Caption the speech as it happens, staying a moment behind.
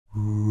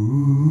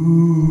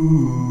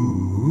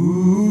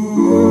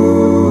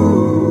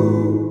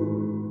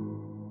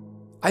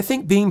I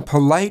think being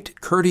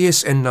polite,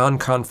 courteous, and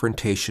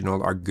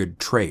non-confrontational are good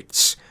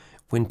traits.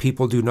 When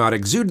people do not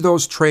exude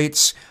those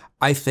traits,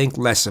 I think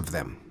less of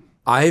them.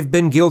 I've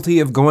been guilty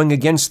of going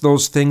against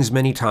those things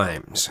many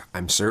times.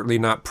 I'm certainly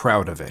not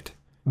proud of it.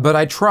 But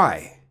I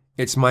try.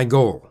 It's my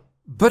goal.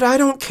 But I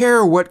don't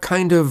care what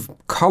kind of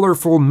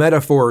colorful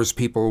metaphors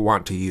people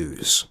want to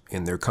use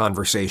in their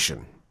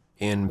conversation,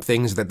 in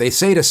things that they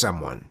say to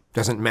someone.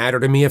 Doesn't matter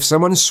to me if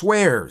someone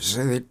swears.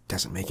 It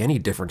doesn't make any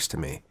difference to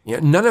me.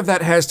 None of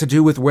that has to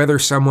do with whether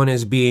someone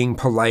is being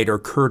polite or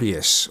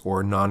courteous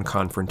or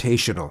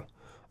non-confrontational.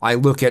 I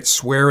look at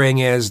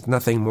swearing as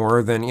nothing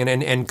more than,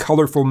 and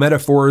colorful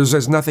metaphors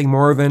as nothing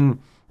more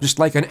than just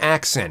like an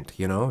accent,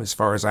 as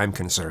far as I'm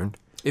concerned.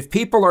 If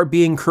people are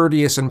being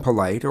courteous and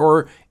polite,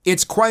 or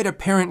it's quite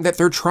apparent that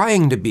they're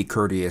trying to be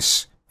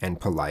courteous and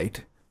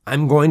polite,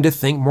 I'm going to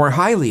think more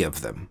highly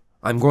of them.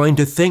 I'm going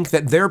to think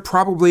that they're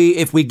probably,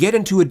 if we get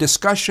into a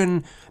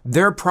discussion,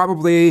 they're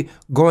probably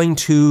going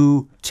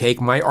to take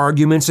my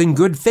arguments in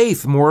good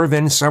faith more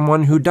than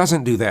someone who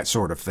doesn't do that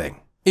sort of thing.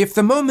 If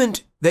the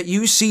moment that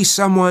you see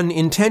someone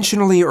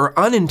intentionally or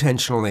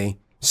unintentionally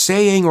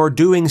saying or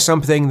doing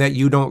something that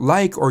you don't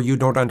like or you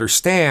don't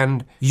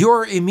understand,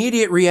 your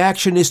immediate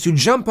reaction is to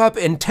jump up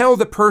and tell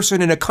the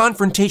person in a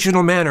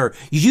confrontational manner,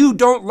 "You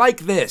don't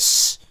like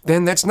this,"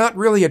 then that's not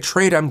really a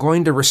trait I'm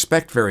going to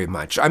respect very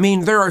much. I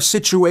mean, there are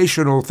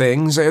situational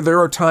things. There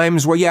are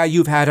times where, yeah,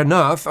 you've had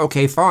enough.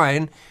 Okay,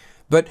 fine.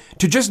 But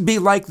to just be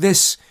like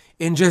this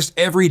in just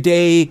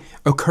everyday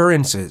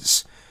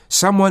occurrences,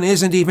 someone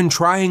isn't even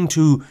trying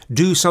to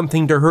do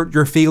something to hurt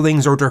your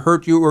feelings or to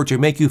hurt you or to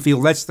make you feel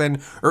less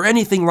than or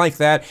anything like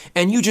that,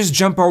 and you just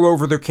jump all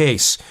over their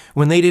case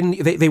when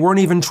they weren't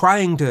even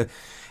trying to.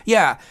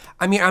 Yeah,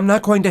 I mean, I'm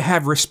not going to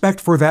have respect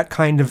for that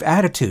kind of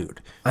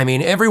attitude. I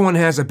mean, everyone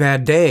has a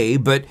bad day,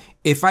 but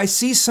if I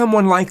see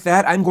someone like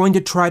that, I'm going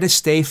to try to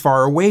stay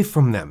far away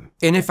from them.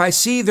 And if I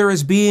see there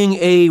as being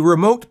a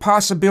remote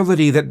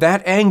possibility that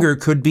that anger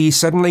could be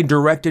suddenly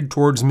directed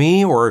towards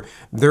me or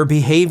their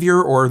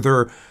behavior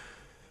or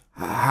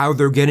how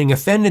they're getting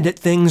offended at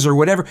things or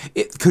whatever,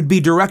 it could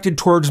be directed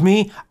towards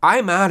me,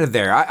 I'm out of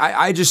there.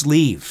 I just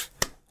leave.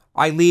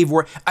 I leave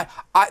where...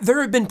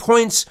 there have been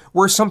points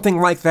where something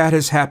like that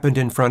has happened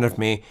in front of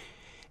me,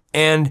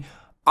 and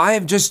I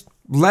have just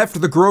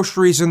left the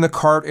groceries in the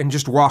cart and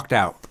just walked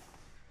out.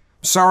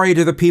 Sorry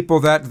to the people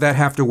that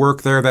have to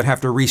work there, that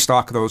have to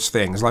restock those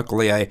things.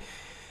 Luckily,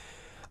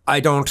 I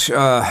don't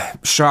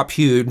shop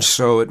huge,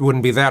 so it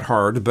wouldn't be that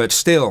hard, but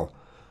still...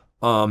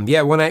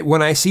 yeah,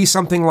 when I see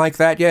something like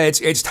that, yeah,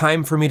 it's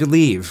time for me to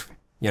leave.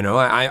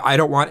 I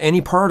don't want any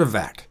part of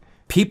that.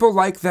 People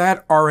like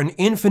that are an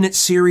infinite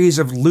series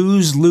of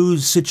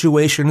lose-lose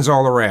situations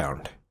all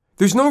around.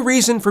 There's no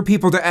reason for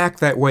people to act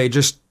that way,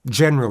 just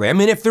generally. I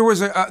mean, if there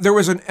was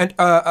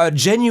a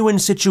genuine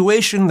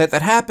situation that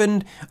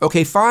happened,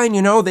 okay, fine,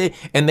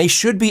 they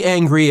should be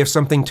angry if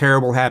something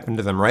terrible happened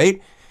to them,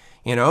 right?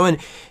 And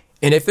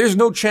if there's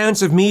no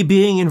chance of me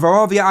being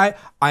involved, yeah,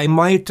 I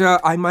might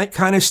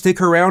kind of stick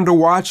around to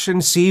watch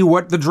and see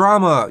what the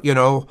drama,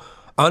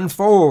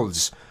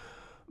 unfolds.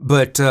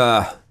 But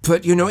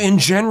in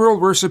general,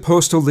 we're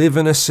supposed to live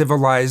in a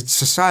civilized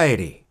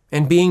society.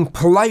 And being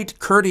polite,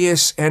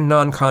 courteous, and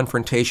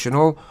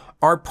non-confrontational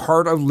are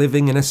part of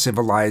living in a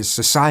civilized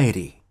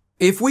society.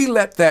 If we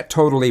let that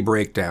totally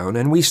break down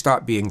and we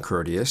stop being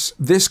courteous,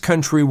 this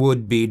country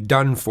would be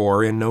done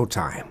for in no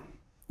time.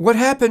 What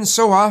happens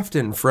so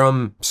often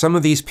from some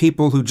of these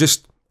people who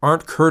just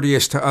aren't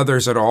courteous to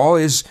others at all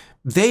is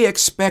they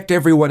expect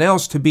everyone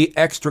else to be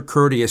extra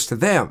courteous to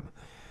them.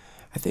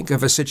 I think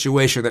of a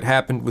situation that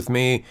happened with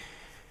me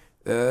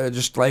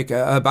just like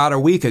about a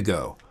week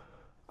ago.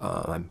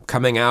 I'm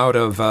coming out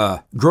of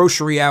a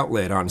grocery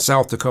outlet on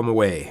South Tacoma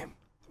Way,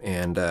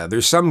 and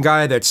there's some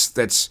guy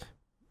that's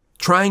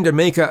trying to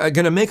make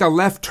a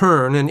left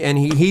turn, and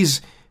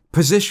he's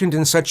positioned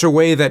in such a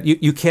way that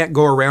you can't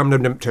go around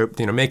him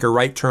to make a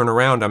right turn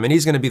around him, and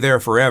he's going to be there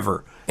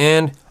forever.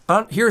 And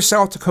here's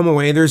South Tacoma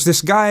Way. There's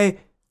this guy.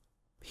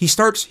 He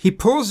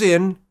pulls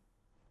into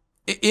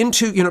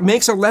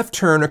makes a left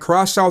turn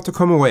across South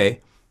Tacoma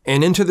Way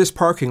and into this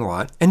parking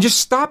lot, and just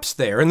stops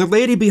there. And the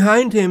lady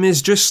behind him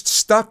is just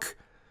stuck,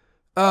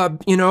 out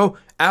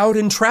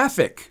in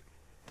traffic.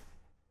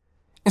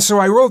 And so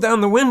I roll down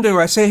the window.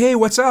 I say, "Hey,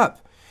 what's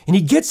up?" And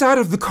he gets out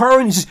of the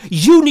car and he says,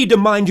 "You need to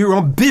mind your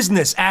own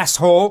business,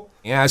 asshole."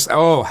 Yes.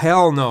 Oh,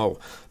 hell no.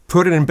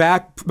 Put it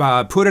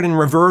in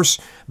reverse,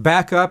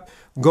 back up,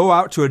 go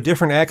out to a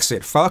different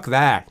exit. Fuck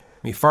that.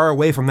 Be far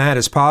away from that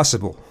as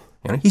possible.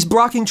 He's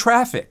blocking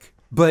traffic.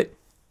 But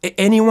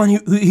anyone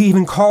who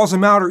even calls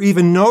him out or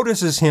even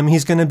notices him,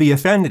 he's going to be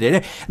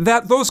offended.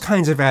 Those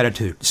kinds of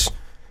attitudes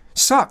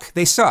suck.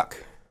 They suck.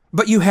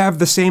 But you have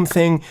the same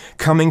thing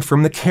coming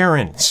from the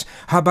Karens.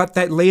 How about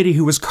that lady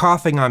who was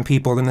coughing on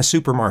people in the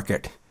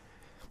supermarket?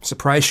 I'm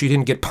surprised she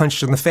didn't get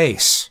punched in the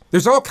face.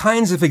 There's all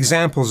kinds of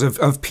examples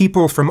of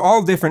people from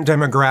all different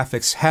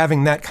demographics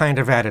having that kind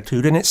of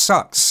attitude, and it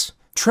sucks.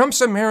 Trump's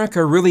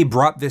America really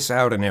brought this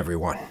out in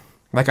everyone.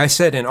 Like I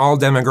said, in all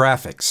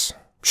demographics.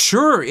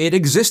 Sure, it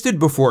existed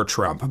before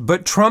Trump,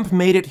 but Trump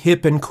made it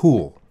hip and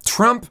cool.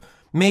 Trump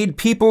made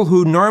people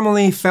who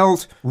normally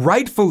felt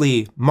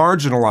rightfully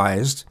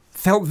marginalized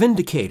felt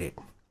vindicated.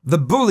 The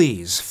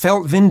bullies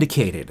felt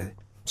vindicated.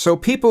 So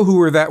people who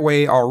were that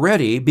way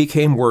already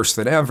became worse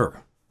than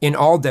ever in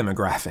all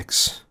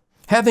demographics.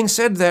 Having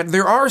said that,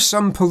 there are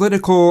some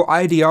political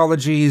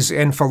ideologies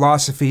and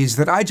philosophies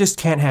that I just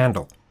can't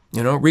handle,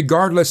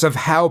 regardless of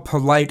how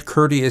polite,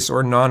 courteous,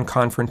 or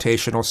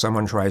non-confrontational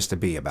someone tries to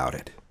be about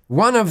it.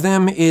 One of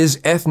them is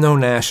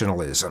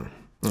ethno-nationalism.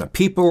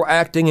 People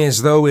acting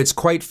as though it's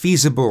quite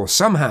feasible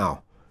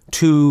somehow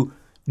to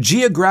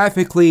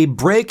geographically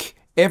break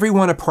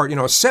everyone apart,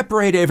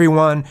 separate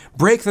everyone,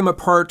 break them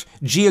apart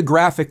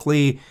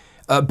geographically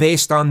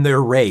based on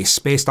their race,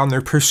 based on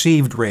their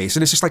perceived race.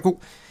 And it's just like,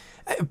 well,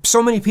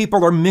 so many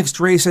people are mixed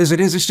race as it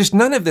is. It's just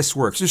none of this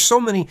works.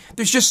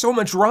 There's just so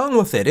much wrong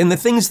with it. And the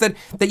things that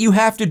you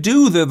have to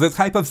do, the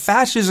type of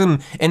fascism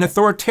and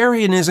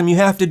authoritarianism you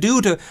have to do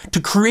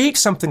to create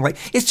something like,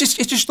 it's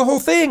just the whole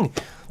thing.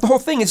 The whole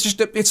thing,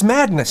 it's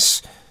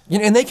madness.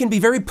 And they can be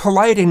very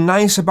polite and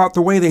nice about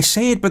the way they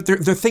say it, but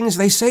the things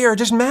they say are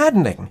just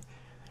maddening.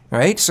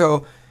 Right?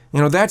 So,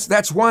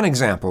 that's one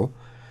example.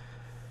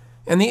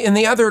 And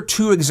the other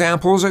two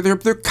examples are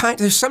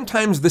they're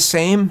sometimes the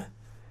same.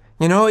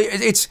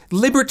 It's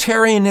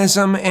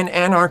libertarianism and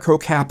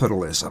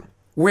anarcho-capitalism,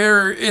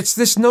 where it's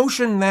this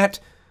notion that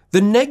the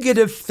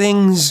negative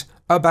things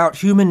about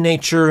human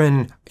nature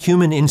and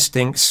human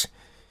instincts,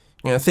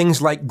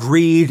 things like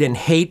greed and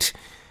hate,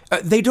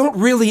 they don't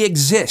really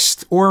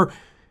exist, or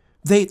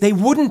they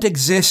wouldn't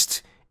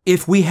exist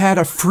if we had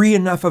a free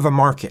enough of a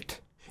market.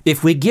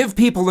 If we give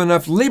people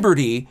enough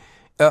liberty,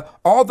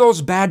 all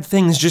those bad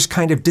things just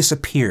kind of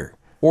disappear,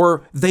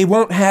 or they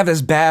won't have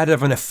as bad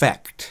of an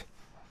effect.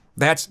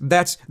 That's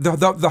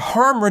the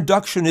harm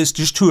reduction is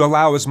just to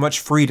allow as much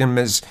freedom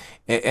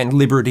and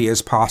liberty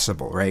as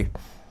possible, right?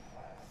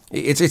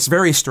 It's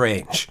very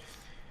strange.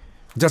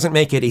 It doesn't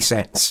make any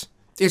sense.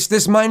 It's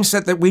this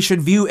mindset that we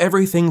should view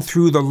everything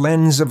through the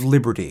lens of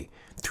liberty,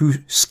 through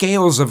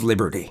scales of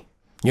liberty.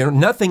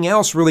 Nothing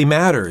else really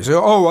matters.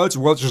 Oh, it's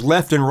just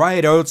left and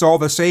right. Oh, it's all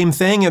the same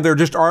thing, and they're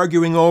just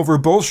arguing over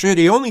bullshit.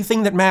 The only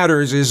thing that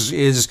matters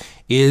is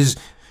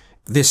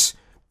this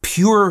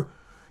pure,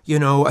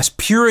 a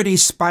purity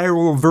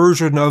spiral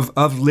version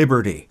of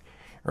liberty,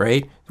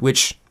 right?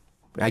 Which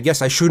I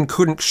guess I shouldn't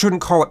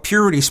call it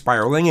purity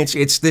spiraling.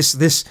 It's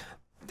this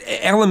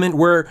element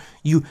where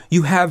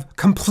you have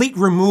complete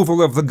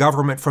removal of the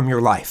government from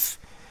your life.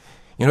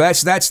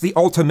 That's the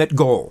ultimate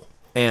goal,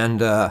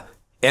 and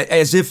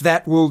as if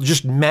that will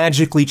just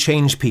magically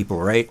change people,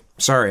 right?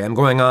 Sorry, I'm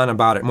going on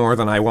about it more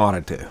than I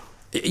wanted to.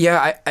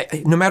 Yeah,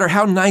 no matter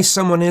how nice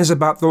someone is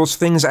about those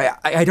things,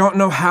 I don't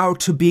know how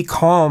to be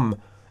calm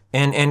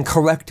and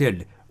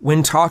collected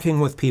when talking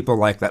with people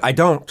like that. I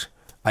don't.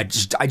 I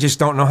just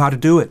don't know how to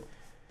do it.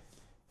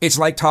 It's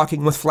like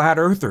talking with flat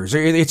earthers.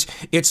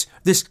 It's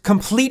this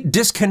complete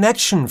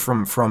disconnection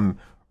from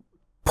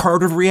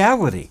part of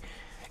reality.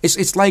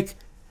 It's like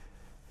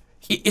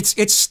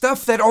it's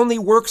stuff that only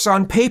works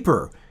on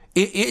paper.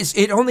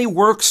 It only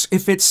works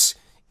if it's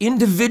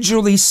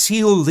individually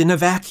sealed in a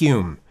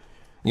vacuum,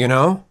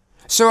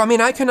 So,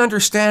 I can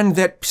understand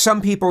that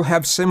some people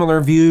have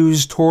similar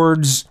views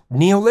towards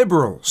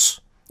neoliberals.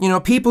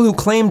 People who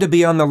claim to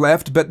be on the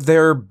left, but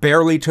they're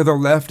barely to the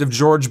left of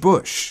George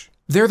Bush.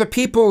 They're the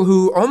people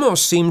who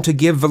almost seem to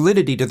give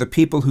validity to the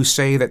people who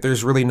say that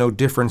there's really no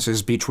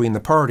differences between the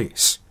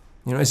parties.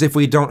 As if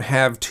we don't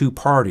have two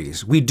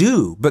parties. We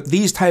do, but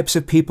these types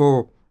of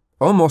people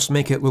almost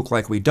make it look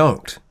like we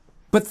don't.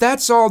 But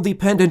that's all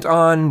dependent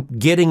on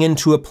getting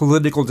into a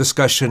political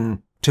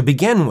discussion to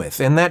begin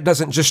with, and that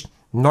doesn't just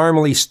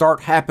normally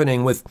start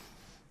happening with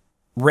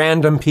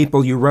random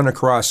people you run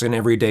across in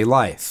everyday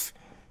life.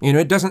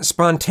 It doesn't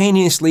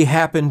spontaneously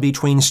happen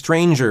between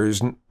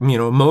strangers,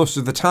 most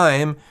of the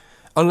time,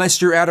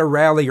 unless you're at a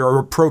rally or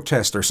a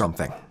protest or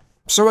something.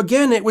 So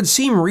again, it would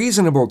seem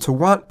reasonable to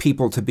want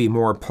people to be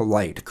more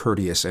polite,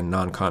 courteous, and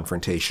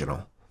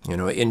non-confrontational,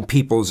 in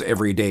people's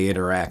everyday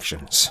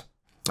interactions.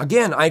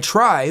 Again, I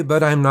try,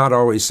 but I'm not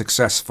always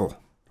successful.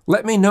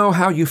 Let me know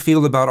how you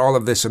feel about all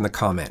of this in the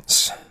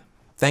comments.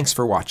 Thanks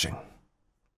for watching.